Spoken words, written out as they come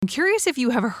I'm curious if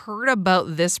you have heard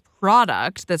about this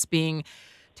product that's being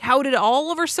touted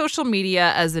all over social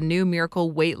media as a new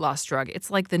miracle weight loss drug. It's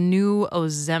like the new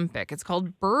Ozempic. It's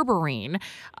called berberine,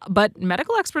 but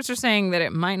medical experts are saying that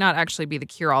it might not actually be the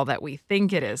cure-all that we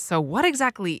think it is. So what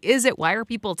exactly is it? Why are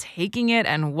people taking it?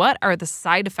 And what are the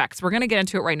side effects? We're going to get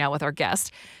into it right now with our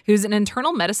guest, who's an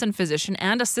internal medicine physician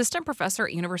and assistant professor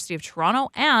at University of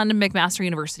Toronto and McMaster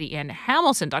University in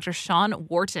Hamilton, Dr. Sean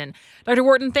Wharton. Dr.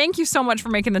 Wharton, thank you so much for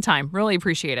making the time. Really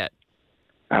appreciate it.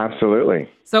 Absolutely.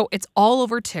 So it's all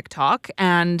over TikTok.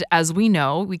 And as we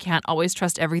know, we can't always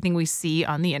trust everything we see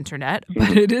on the internet,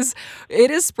 but it is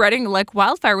spreading like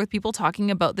wildfire with people talking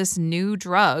about this new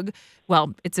drug.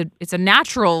 Well, it's a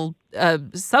natural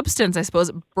substance, I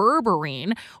suppose,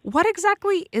 berberine. What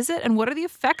exactly is it, and what are the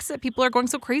effects that people are going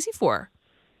so crazy for?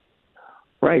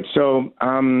 Right. So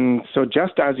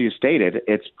just as you stated,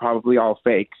 it's probably all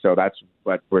fake. So that's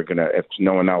what we're gonna. If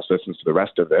no one else listens to the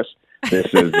rest of this,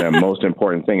 this is the most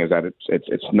important thing: is that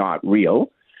it's not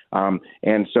real.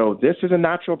 And so this is a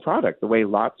natural product, the way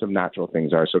lots of natural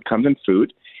things are. So it comes in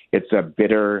food. It's a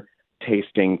bitter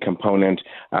tasting component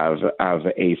of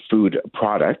a food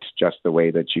product, just the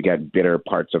way that you get bitter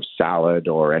parts of salad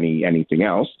or anything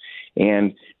else.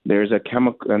 And there's a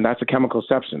chemical, and that's a chemical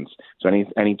substance. So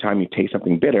anytime you taste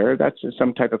something bitter, that's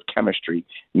some type of chemistry,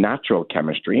 natural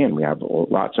chemistry, and we have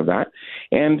lots of that.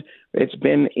 And it's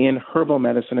been in herbal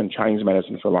medicine and Chinese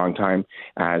medicine for a long time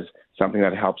as something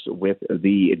that helps with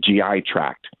the GI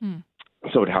tract.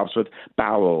 So it helps with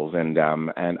bowels and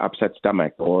upset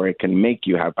stomach, or it can make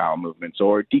you have bowel movements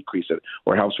or decrease it,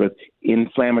 or helps with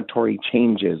inflammatory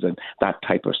changes and that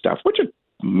type of stuff, which it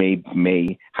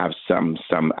may have some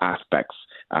aspects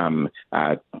to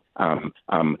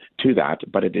that,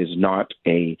 but it is not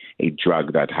a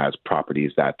drug that has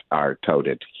properties that are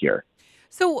touted here.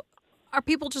 So are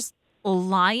people just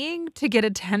lying to get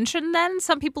attention then?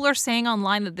 Some people are saying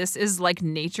online that this is like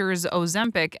nature's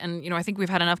Ozempic. And, I think we've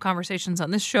had enough conversations on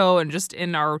this show and just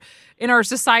in our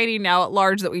society now at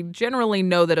large that we generally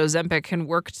know that Ozempic can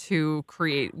work to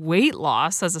create weight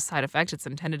loss as a side effect. It's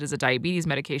intended as a diabetes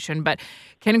medication, but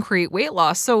can create weight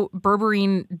loss. So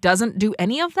berberine doesn't do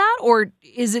any of that, or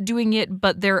is it doing it,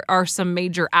 but there are some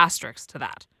major asterisks to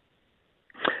that?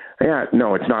 Yeah,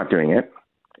 no, it's not doing it.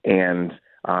 And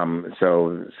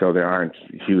so there aren't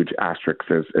huge asterisks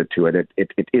to it.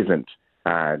 It isn't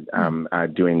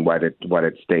doing what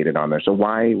it stated on there. So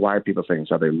why are people saying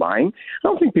so? They're lying. I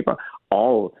don't think people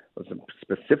all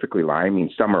specifically lie. I mean,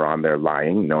 some are on there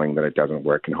lying, knowing that it doesn't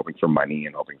work and hoping for money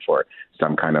and hoping for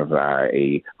some kind of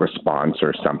a response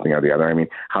or something or the other. I mean,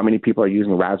 how many people are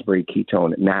using raspberry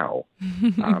ketone now?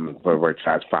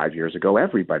 Whereas 5 years ago,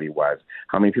 everybody was.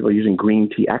 How many people are using green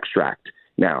tea extract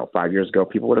now? 5 years ago,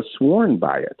 people would have sworn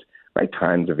by it, right?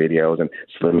 Tons of videos and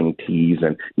slimming teas,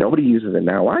 and nobody uses it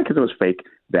now. Why? Because it was fake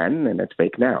then, and it's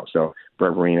fake now. So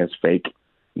berberine is fake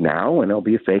now, and it'll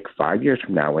be fake 5 years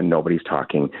from now when nobody's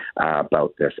talking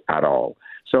about this at all.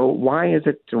 So why is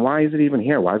it even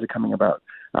here? Why is it coming about?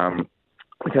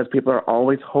 Because people are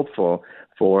always hopeful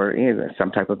for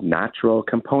some type of natural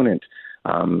component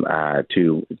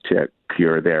to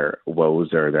cure their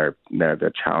woes or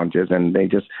their challenges, and they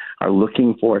just are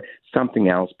looking for something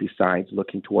else besides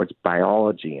looking towards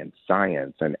biology and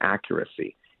science and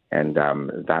accuracy. And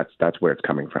that's where it's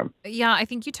coming from. Yeah, I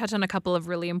think you touch on a couple of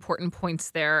really important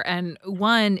points there. And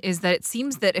one is that it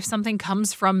seems that if something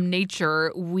comes from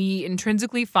nature, we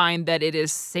intrinsically find that it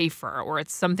is safer, or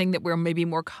it's something that we're maybe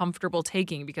more comfortable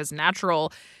taking because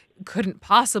natural couldn't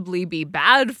possibly be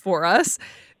bad for us.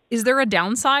 Is there a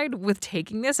downside with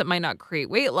taking this? It might not create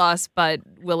weight loss, but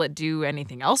will it do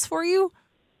anything else for you?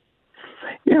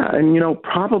 Yeah, and it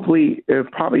probably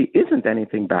isn't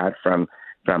anything bad from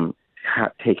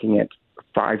taking it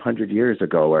 500 years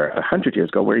ago or 100 years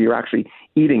ago, where you're actually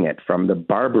eating it from the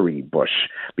barberry bush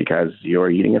because you're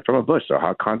eating it from a bush. So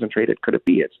how concentrated could it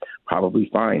be? It's probably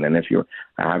fine. And if you're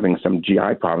having some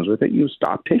GI problems with it, you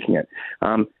stop taking it.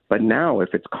 But now,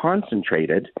 if it's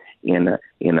concentrated in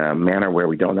a manner where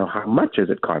we don't know how much is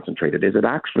it concentrated, is it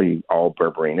actually all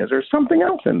berberine? Is there something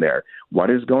else in there? What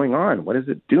is going on? What is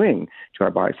it doing to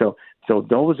our body? So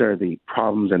those are the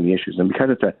problems and the issues. And because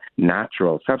it's a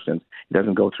natural substance, it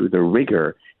doesn't go through the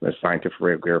rigor, the scientific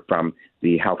rigor from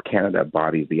the Health Canada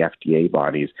bodies, the FDA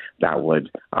bodies, that would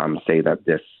say that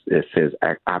this is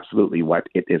absolutely what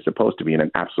it is supposed to be, and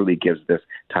it absolutely gives this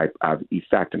type of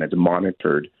effect, and it's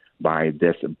monitored by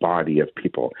this body of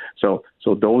people. So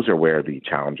those are where the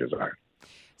challenges are.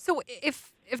 So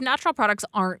if natural products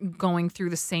aren't going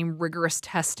through the same rigorous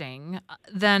testing,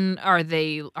 then are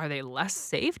they less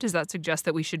safe? Does that suggest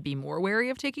that we should be more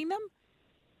wary of taking them?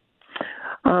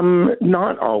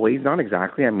 Not always, not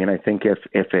exactly. I mean, I think if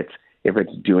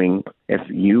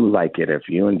you like it, if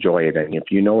you enjoy it, and if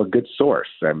you know a good source,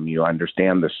 you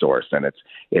understand the source, and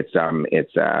it's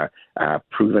a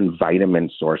proven vitamin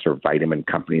source or vitamin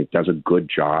company that does a good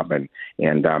job, and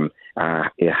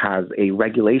it has a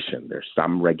regulation. There's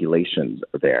some regulations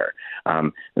there,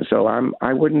 and so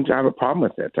I wouldn't have a problem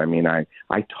with it. I mean, I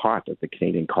taught at the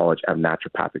Canadian College of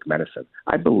Naturopathic Medicine.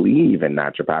 I believe in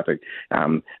naturopathic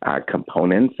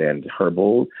components and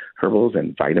herbals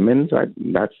and vitamins.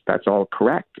 That's all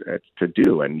correct to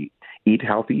do, and eat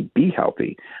healthy, be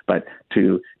healthy. But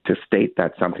to state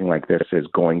that something like this is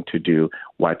going to do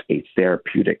what a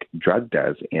therapeutic drug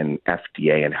does in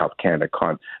FDA and Health Canada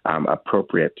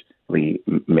appropriately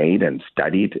made and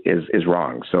studied is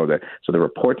wrong. So the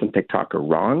reports on TikTok are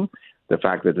wrong. The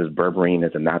fact that this berberine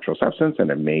is a natural substance and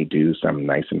it may do some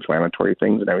nice inflammatory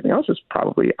things and everything else is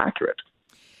probably accurate.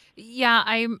 Yeah,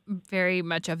 I'm very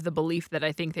much of the belief that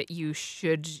I think that you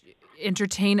should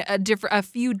entertain a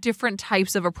few different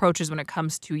types of approaches when it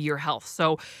comes to your health.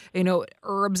 So,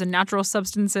 herbs and natural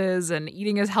substances and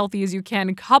eating as healthy as you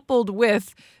can, coupled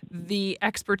with the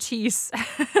expertise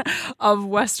of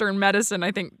Western medicine,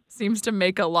 I think seems to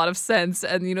make a lot of sense.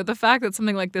 And, the fact that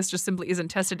something like this just simply isn't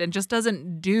tested and just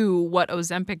doesn't do what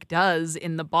Ozempic does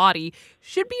in the body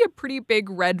should be a pretty big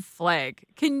red flag.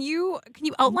 Can you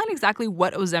outline exactly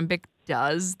what Ozempic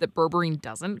does that berberine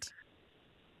doesn't?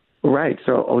 Right.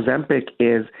 So Ozempic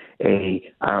is a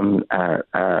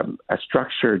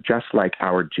structure just like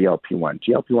our GLP-1.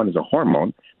 GLP-1 is a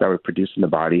hormone that we produce in the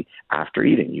body after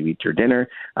eating. You eat your dinner,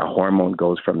 a hormone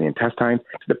goes from the intestine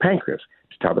to the pancreas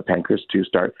to tell the pancreas to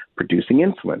start producing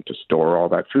insulin to store all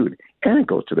that food. And it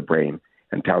goes to the brain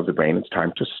and tells the brain it's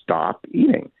time to stop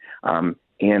eating.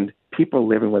 And people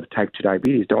living with type 2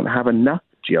 diabetes don't have enough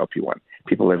GLP-1.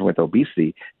 People living with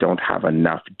obesity don't have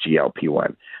enough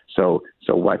GLP-1. So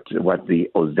what the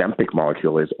Ozempic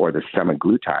molecule is, or the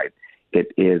semaglutide,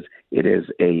 it is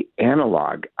a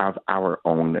analog of our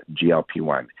own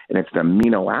GLP-1, and it's the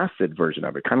amino acid version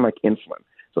of it, kind of like insulin.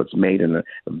 So it's made in a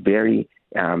very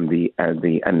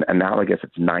analogous.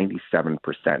 It's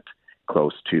 97%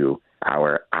 close to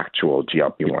our actual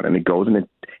GLP-1, and it goes and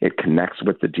it connects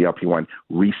with the GLP-1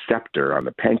 receptor on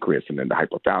the pancreas and in the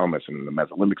hypothalamus and in the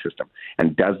mesolimbic system,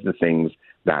 and does the things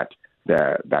that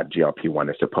GLP-1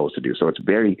 is supposed to do. So it's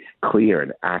very clear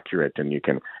and accurate, and you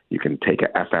can take an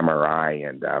fMRI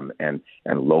and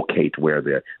locate where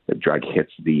the drug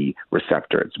hits the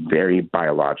receptor. It's very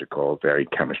biological, very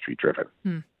chemistry driven.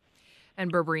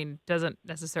 And berberine doesn't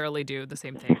necessarily do the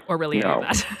same thing, or really any of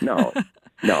that.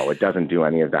 No, it doesn't do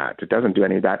any of that. It doesn't do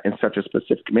any of that in such a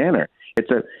specific manner.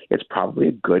 It's probably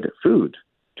a good food,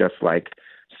 just like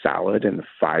salad and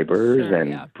fibers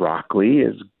broccoli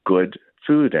is good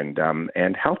food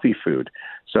and healthy food.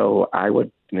 So I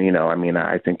would,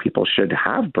 I think people should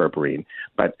have berberine,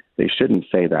 but they shouldn't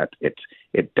say that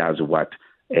it does what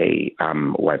a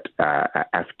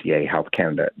FDA Health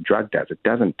Canada drug does. It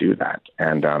doesn't do that,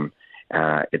 and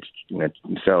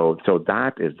so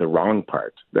that is the wrong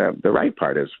part. The right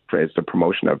part is the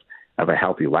promotion of a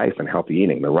healthy life and healthy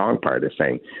eating. The wrong part is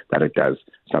saying that it does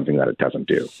something that it doesn't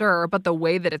do. Sure, but the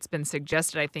way that it's been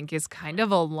suggested, I think, is kind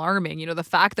of alarming. The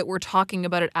fact that we're talking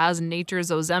about it as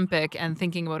nature's Ozempic and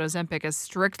thinking about Ozempic as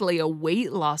strictly a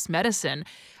weight loss medicine,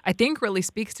 I think really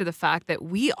speaks to the fact that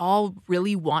we all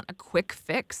really want a quick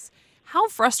fix. How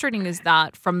frustrating is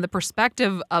that from the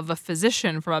perspective of a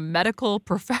physician, from a medical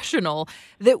professional,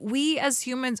 that we as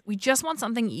humans, we just want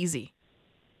something easy?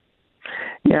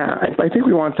 Yeah, I think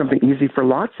we want something easy for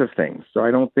lots of things. So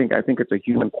I think it's a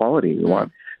human quality. We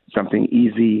want something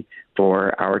easy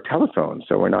for our telephone,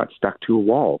 so we're not stuck to a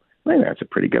wall. I think that's a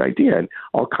pretty good idea, and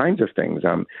all kinds of things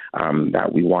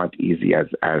that we want easy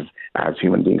as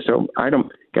human beings. So I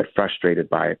don't get frustrated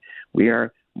by it. We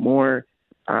are more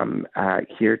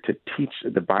here to teach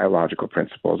the biological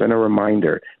principles and a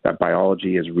reminder that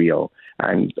biology is real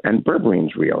and berberine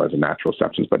is real as a natural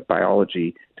substance, but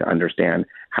biology to understand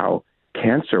how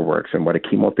cancer works and what a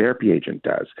chemotherapy agent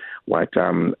does, what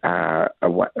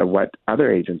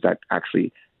other agents that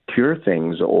actually cure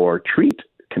things or treat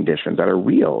conditions that are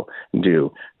real do.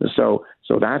 So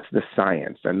that's the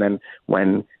science. And then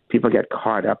when people get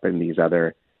caught up in these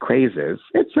other crazes,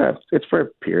 it's for a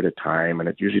period of time, and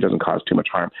it usually doesn't cause too much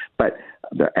harm. But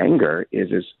the anger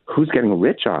is who's getting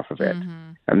rich off of it,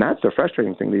 and that's the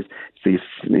frustrating thing. These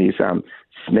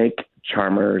snake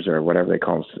charmers, or whatever they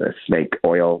call them, snake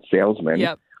oil salesmen.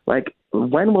 Yep. Like,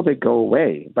 when will they go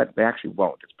away? But they actually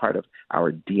won't. It's part of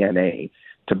our DNA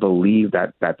to believe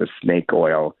that the snake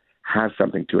oil has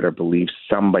something to it, or believe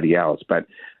somebody else. But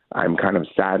I'm kind of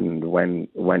saddened when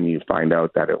you find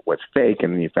out that it was fake,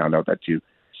 and then you found out that you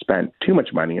spent too much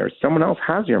money, or someone else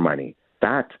has your money.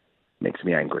 That makes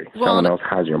me angry. Well, Someone else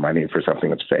has your money for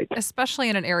something that's fake. especially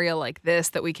in an area like this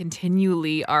that we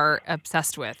continually are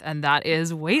obsessed with, and that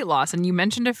is weight loss. And you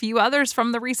mentioned a few others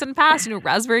from the recent past,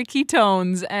 raspberry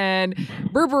ketones and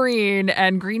berberine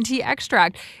and green tea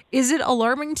extract. Is it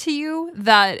alarming to you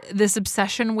that this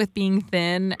obsession with being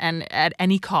thin and at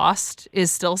any cost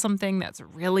is still something that's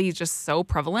really just so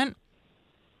prevalent?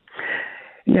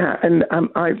 Yeah, and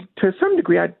I to some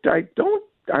degree,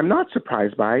 I'm not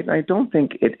surprised by it. I don't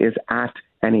think it is at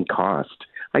any cost.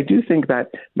 I do think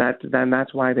that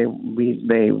that's why they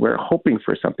were hoping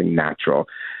for something natural.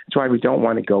 That's why we don't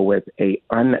want to go with a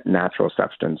unnatural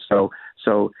substance. So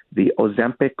the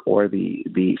Ozempic or the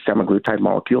semaglutide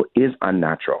molecule is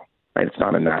unnatural. Right? It's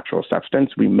not a natural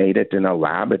substance. We made it in a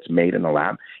lab. It's made in a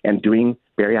lab, and doing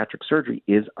bariatric surgery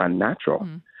is unnatural.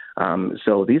 Mm.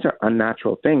 So these are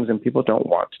unnatural things, and people don't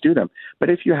want to do them. But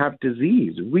if you have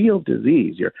disease, real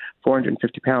disease, you're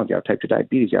 450 pounds, you have type 2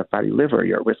 diabetes, you have fatty liver,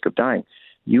 you're at risk of dying,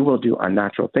 you will do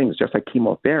unnatural things, just like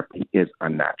chemotherapy is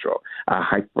unnatural. A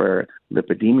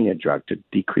hyperlipidemia drug to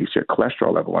decrease your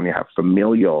cholesterol level when you have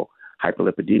familial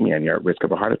hyperlipidemia and you're at risk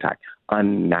of a heart attack,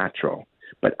 unnatural,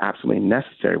 but absolutely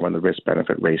necessary when the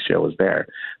risk-benefit ratio is there.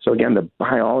 So again, the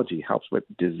biology helps with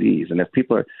disease. And if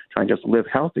people are trying to just live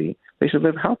healthy, they should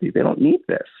live healthy. They don't need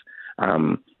this.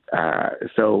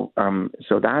 So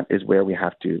that is where we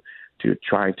have to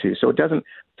try to. So it doesn't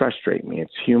frustrate me.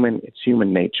 It's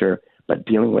human nature. But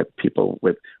dealing with people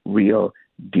with real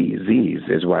disease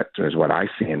is what I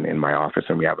see in my office,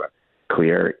 and we have a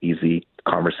clear, easy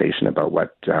conversation about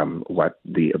what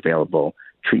the available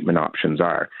treatment options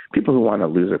are. People who want to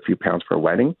lose a few pounds for a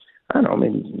wedding, I don't know,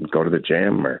 maybe go to the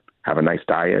gym or have a nice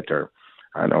diet, or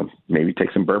I don't know, maybe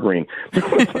take some berberine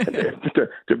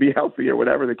to be healthy, or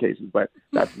whatever the case is. But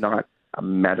that's not a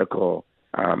medical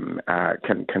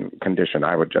condition.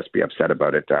 I would just be upset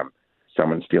about it.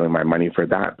 Someone stealing my money for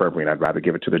that berberine, I'd rather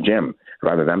give it to the gym,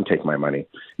 rather them take my money.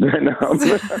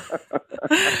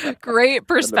 Great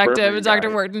perspective, Dr.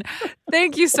 Wharton.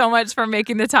 Thank you so much for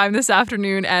making the time this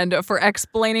afternoon and for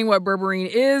explaining what berberine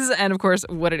is and, of course,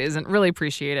 what it isn't. Really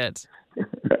appreciate it.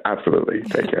 Absolutely.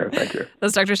 Take care. Thank you.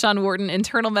 That's Dr. Sean Wharton,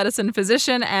 internal medicine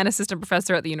physician and assistant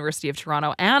professor at the University of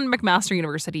Toronto and McMaster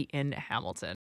University in Hamilton.